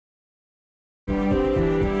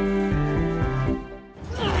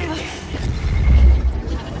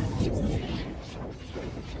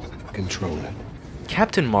control it.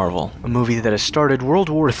 Captain Marvel, a movie that has started World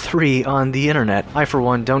War III on the internet. I, for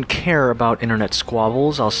one, don't care about internet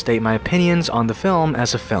squabbles. I'll state my opinions on the film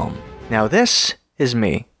as a film. Now this is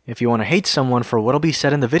me. If you want to hate someone for what'll be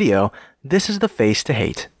said in the video, this is the face to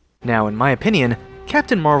hate. Now, in my opinion,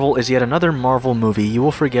 Captain Marvel is yet another Marvel movie you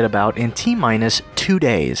will forget about in T-minus 2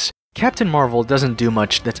 days. Captain Marvel doesn't do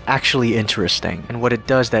much that's actually interesting, and what it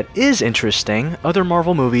does that is interesting, other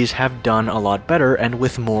Marvel movies have done a lot better and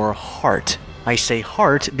with more heart. I say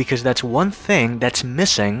heart because that's one thing that's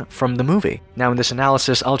missing from the movie. Now in this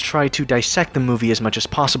analysis, I'll try to dissect the movie as much as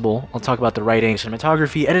possible. I'll talk about the writing,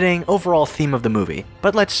 cinematography, editing, overall theme of the movie.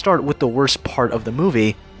 But let's start with the worst part of the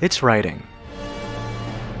movie, its writing.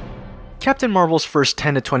 Captain Marvel's first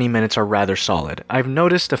 10 to 20 minutes are rather solid. I've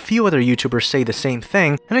noticed a few other YouTubers say the same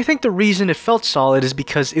thing, and I think the reason it felt solid is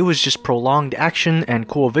because it was just prolonged action and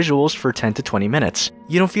cool visuals for 10 to 20 minutes.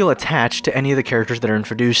 You don't feel attached to any of the characters that are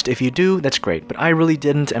introduced. If you do, that's great, but I really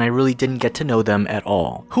didn't, and I really didn't get to know them at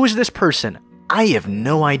all. Who is this person? I have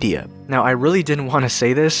no idea. Now, I really didn't want to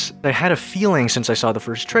say this. I had a feeling since I saw the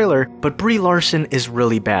first trailer, but Brie Larson is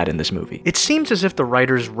really bad in this movie. It seems as if the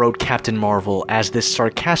writers wrote Captain Marvel as this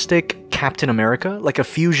sarcastic Captain America, like a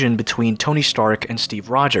fusion between Tony Stark and Steve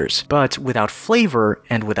Rogers, but without flavor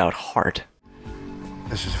and without heart.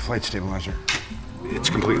 This is a flight stabilizer.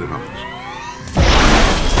 It's completely harmless.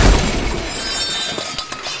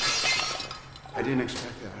 I didn't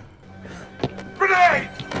expect that. Grenade!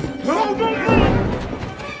 No, no, no!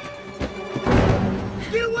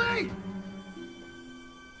 Get away!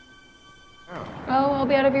 Oh, I'll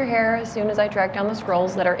be out of your hair as soon as I track down the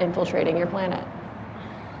Skrulls that are infiltrating your planet.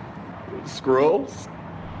 Skrulls?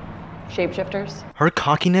 Shapeshifters. Her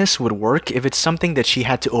cockiness would work if it's something that she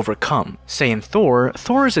had to overcome. Say in Thor,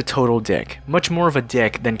 Thor is a total dick, much more of a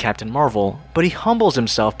dick than Captain Marvel, but he humbles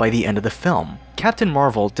himself by the end of the film. Captain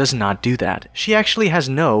Marvel does not do that. She actually has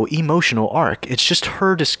no emotional arc, it's just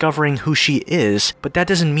her discovering who she is, but that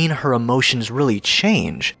doesn't mean her emotions really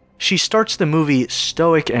change. She starts the movie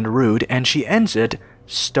stoic and rude, and she ends it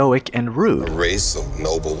stoic and rude. A race of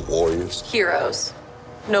noble warriors. Heroes.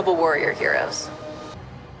 Noble warrior heroes.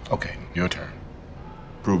 Okay, your turn.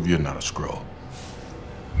 Prove you're not a Skrull.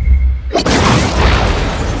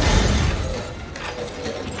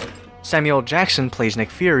 Samuel Jackson plays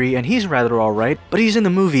Nick Fury, and he's rather alright, but he's in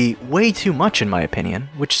the movie way too much in my opinion,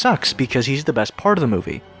 which sucks because he's the best part of the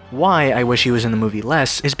movie. Why I wish he was in the movie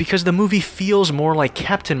less is because the movie feels more like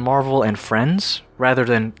Captain Marvel and Friends rather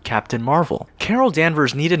than Captain Marvel. Carol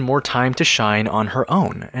Danvers needed more time to shine on her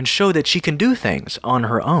own and show that she can do things on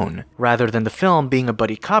her own, rather than the film being a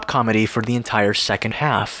buddy cop comedy for the entire second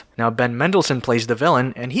half. Now Ben Mendelsohn plays the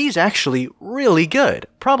villain, and he's actually really good,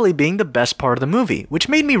 probably being the best part of the movie, which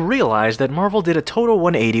made me realize that Marvel did a total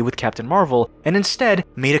 180 with Captain Marvel and instead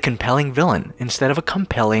made a compelling villain instead of a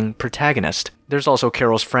compelling protagonist. There's also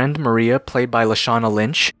Carol's friend, Maria, played by Lashana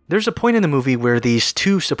Lynch. There's a point in the movie where these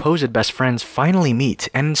two supposed best friends finally meet,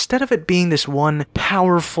 and instead of it being this one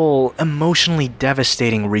powerful, emotionally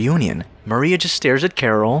devastating reunion, Maria just stares at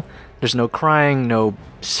Carol. There's no crying, no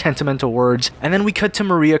sentimental words, and then we cut to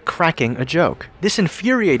Maria cracking a joke. This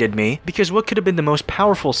infuriated me because what could have been the most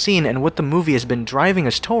powerful scene and what the movie has been driving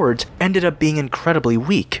us towards ended up being incredibly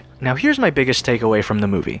weak. Now here's my biggest takeaway from the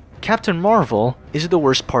movie. Captain Marvel is the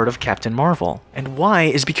worst part of Captain Marvel. And why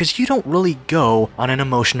is because you don't really go on an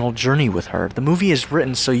emotional journey with her. The movie is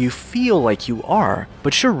written so you feel like you are,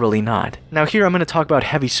 but you're really not. Now here I'm going to talk about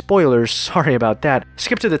heavy spoilers, sorry about that.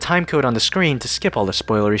 Skip to the timecode on the screen to skip all the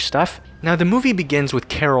spoilery stuff. Now the movie begins with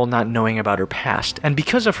Carol not knowing about her past, and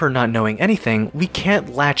because of her not knowing anything, we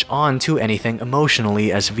can't latch on to anything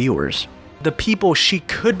emotionally as viewers. The people she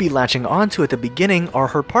could be latching onto at the beginning are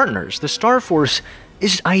her partners. The Star Force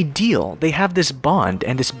is ideal. They have this bond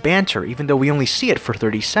and this banter even though we only see it for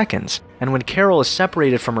 30 seconds. And when Carol is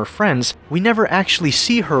separated from her friends, we never actually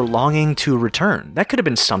see her longing to return. That could have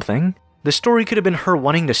been something. The story could have been her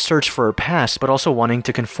wanting to search for her past, but also wanting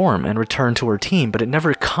to conform and return to her team, but it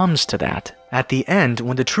never comes to that. At the end,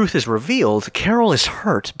 when the truth is revealed, Carol is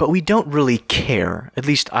hurt, but we don't really care, at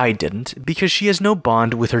least I didn't, because she has no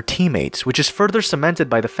bond with her teammates, which is further cemented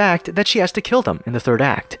by the fact that she has to kill them in the third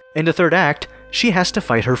act. In the third act, she has to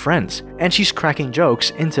fight her friends, and she's cracking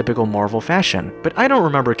jokes in typical Marvel fashion. But I don't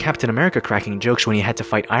remember Captain America cracking jokes when he had to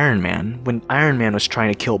fight Iron Man, when Iron Man was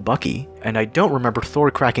trying to kill Bucky. And I don't remember Thor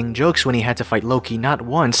cracking jokes when he had to fight Loki not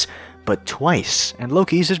once, but twice, and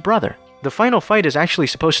Loki's his brother. The final fight is actually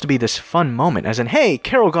supposed to be this fun moment, as in, hey,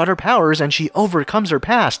 Carol got her powers and she overcomes her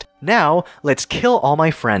past. Now, let's kill all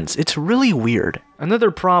my friends. It's really weird.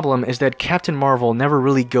 Another problem is that Captain Marvel never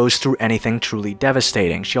really goes through anything truly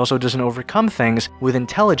devastating. She also doesn't overcome things with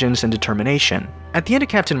intelligence and determination. At the end of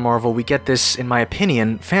Captain Marvel, we get this, in my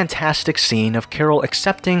opinion, fantastic scene of Carol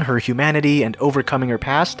accepting her humanity and overcoming her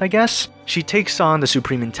past, I guess? She takes on the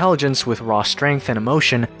supreme intelligence with raw strength and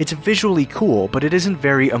emotion. It's visually cool, but it isn't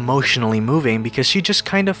very emotionally moving because she just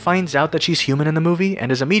kind of finds out that she's human in the movie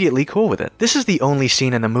and is immediately cool with it. This is the only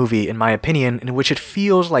scene in the movie, in my opinion, in which it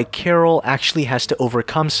feels like Carol actually has to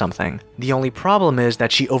overcome something. The only problem is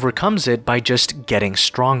that she overcomes it by just getting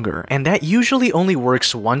stronger, and that usually only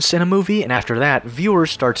works once in a movie, and after that,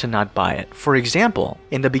 viewers start to not buy it. For example,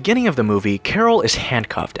 in the beginning of the movie, Carol is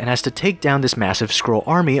handcuffed and has to take down this massive Skrull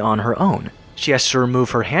army on her own. She has to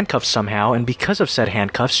remove her handcuffs somehow, and because of said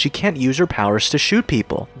handcuffs, she can't use her powers to shoot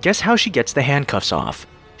people. Guess how she gets the handcuffs off?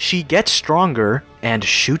 She gets stronger and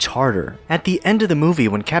shoots harder. At the end of the movie,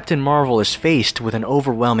 when Captain Marvel is faced with an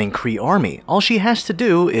overwhelming Kree army, all she has to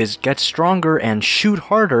do is get stronger and shoot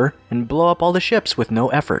harder and blow up all the ships with no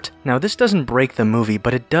effort. Now, this doesn't break the movie,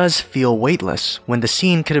 but it does feel weightless, when the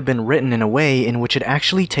scene could have been written in a way in which it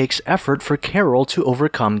actually takes effort for Carol to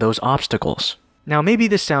overcome those obstacles. Now, maybe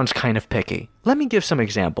this sounds kind of picky. Let me give some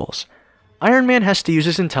examples. Iron Man has to use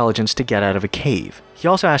his intelligence to get out of a cave. He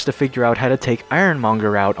also has to figure out how to take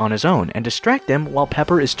Ironmonger out on his own and distract him while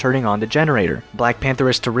Pepper is turning on the generator. Black Panther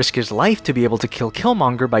has to risk his life to be able to kill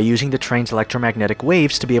Killmonger by using the train's electromagnetic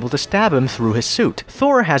waves to be able to stab him through his suit.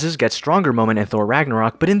 Thor has his Get Stronger moment in Thor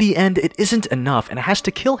Ragnarok, but in the end it isn't enough and has to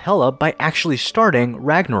kill Hela by actually starting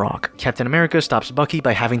Ragnarok. Captain America stops Bucky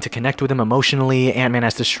by having to connect with him emotionally, Ant-Man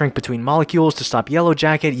has to shrink between molecules to stop Yellow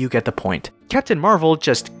Jacket, you get the point. Captain Marvel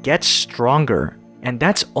just gets stronger. And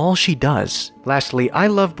that's all she does. Lastly, I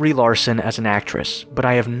love Brie Larson as an actress, but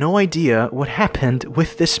I have no idea what happened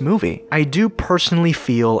with this movie. I do personally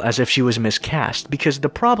feel as if she was miscast, because the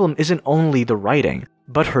problem isn't only the writing,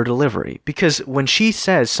 but her delivery. Because when she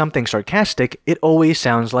says something sarcastic, it always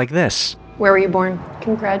sounds like this. Where were you born?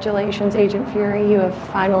 Congratulations, Agent Fury. You have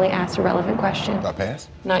finally asked a relevant question. I pass?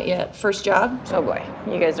 Not yet. First job? Oh boy.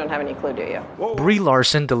 You guys don't have any clue, do you? Whoa. Brie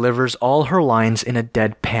Larson delivers all her lines in a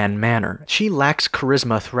deadpan manner. She lacks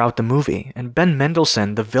charisma throughout the movie, and Ben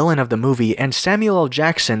Mendelsohn, the villain of the movie, and Samuel L.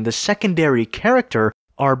 Jackson, the secondary character,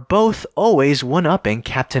 are both always one-upping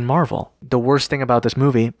Captain Marvel. The worst thing about this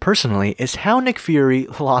movie, personally, is how Nick Fury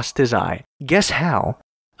lost his eye. Guess how?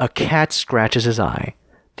 A cat scratches his eye.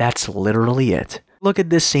 That's literally it. Look at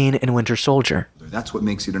this scene in Winter Soldier. That's what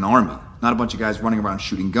makes it an army, not a bunch of guys running around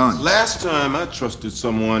shooting guns. Last time I trusted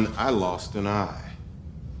someone, I lost an eye.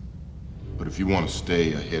 But if you want to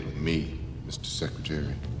stay ahead of me, Mr.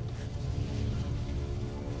 Secretary,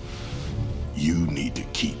 you need to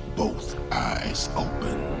keep both eyes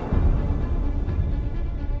open.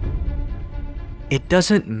 It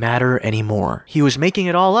doesn't matter anymore. He was making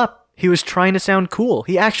it all up. He was trying to sound cool.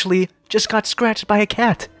 He actually just got scratched by a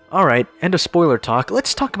cat. Alright, end of spoiler talk.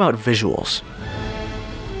 Let's talk about visuals.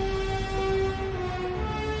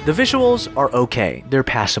 The visuals are okay, they're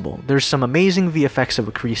passable. There's some amazing VFX of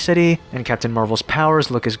a Kree city, and Captain Marvel's powers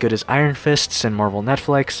look as good as Iron Fist's and Marvel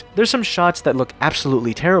Netflix. There's some shots that look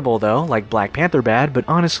absolutely terrible though, like Black Panther bad, but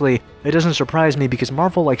honestly, it doesn't surprise me because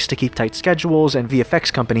Marvel likes to keep tight schedules and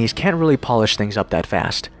VFX companies can't really polish things up that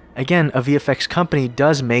fast. Again, a VFX company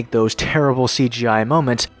does make those terrible CGI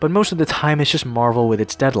moments, but most of the time it's just Marvel with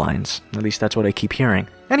its deadlines. At least that's what I keep hearing.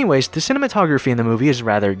 Anyways, the cinematography in the movie is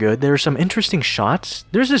rather good. There are some interesting shots.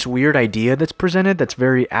 There's this weird idea that's presented that's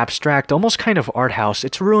very abstract, almost kind of art house.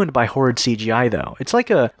 It's ruined by horrid CGI though. It's like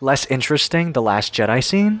a less interesting The Last Jedi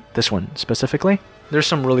scene, this one specifically. There's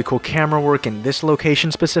some really cool camera work in this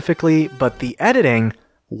location specifically, but the editing,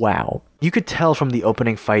 wow. You could tell from the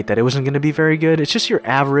opening fight that it wasn't going to be very good. It's just your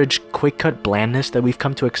average, quick-cut blandness that we've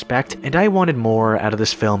come to expect, and I wanted more out of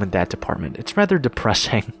this film in that department. It's rather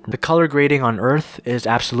depressing. The color grading on Earth is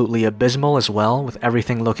absolutely abysmal as well, with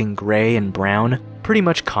everything looking gray and brown. Pretty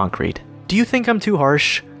much concrete. Do you think I'm too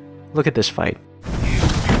harsh? Look at this fight.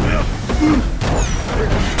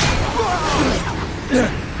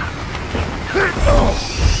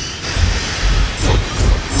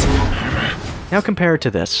 Now compare it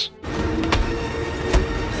to this.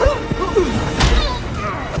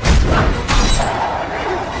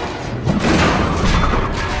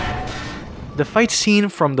 The fight scene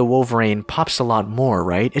from the Wolverine pops a lot more,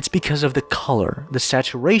 right? It's because of the color, the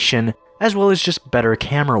saturation, as well as just better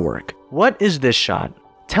camera work. What is this shot?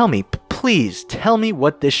 Tell me, please tell me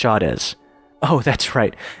what this shot is. Oh, that's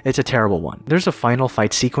right. It's a terrible one. There's a final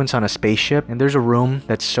fight sequence on a spaceship, and there's a room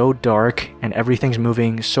that's so dark, and everything's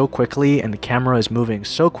moving so quickly, and the camera is moving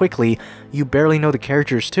so quickly, you barely know the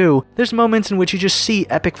characters too. There's moments in which you just see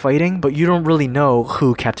epic fighting, but you don't really know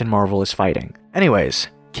who Captain Marvel is fighting. Anyways,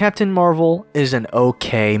 Captain Marvel is an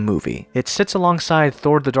okay movie. It sits alongside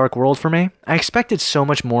Thor: The Dark World for me. I expected so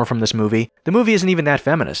much more from this movie. The movie isn't even that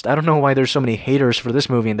feminist. I don't know why there's so many haters for this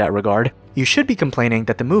movie in that regard. You should be complaining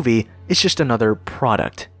that the movie is just another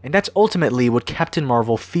product. And that's ultimately what Captain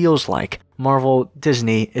Marvel feels like. Marvel,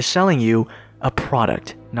 Disney, is selling you a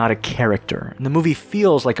product, not a character. And the movie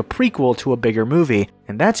feels like a prequel to a bigger movie,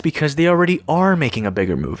 and that's because they already are making a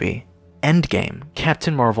bigger movie. Endgame,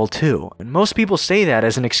 Captain Marvel 2. And most people say that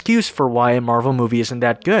as an excuse for why a Marvel movie isn't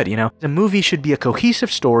that good, you know? The movie should be a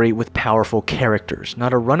cohesive story with powerful characters,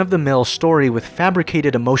 not a run-of-the-mill story with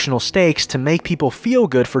fabricated emotional stakes to make people feel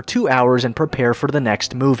good for 2 hours and prepare for the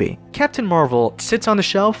next movie. Captain Marvel sits on the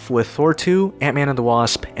shelf with Thor 2, Ant-Man and the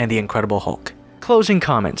Wasp, and The Incredible Hulk. Closing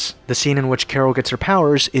comments. The scene in which Carol gets her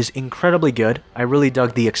powers is incredibly good. I really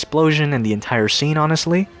dug the explosion and the entire scene,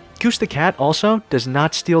 honestly. Goose the Cat also does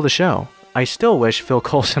not steal the show. I still wish Phil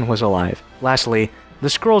Coulson was alive. Lastly, the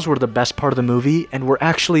Skrulls were the best part of the movie and were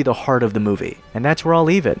actually the heart of the movie. And that's where I'll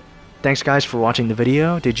leave it. Thanks guys for watching the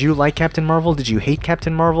video. Did you like Captain Marvel? Did you hate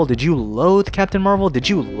Captain Marvel? Did you loathe Captain Marvel? Did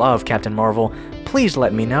you love Captain Marvel? Please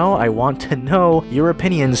let me know. I want to know your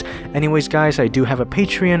opinions. Anyways guys, I do have a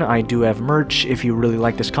Patreon. I do have merch. If you really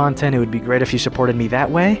like this content, it would be great if you supported me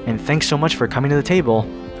that way. And thanks so much for coming to the table.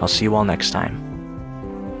 I'll see you all next time.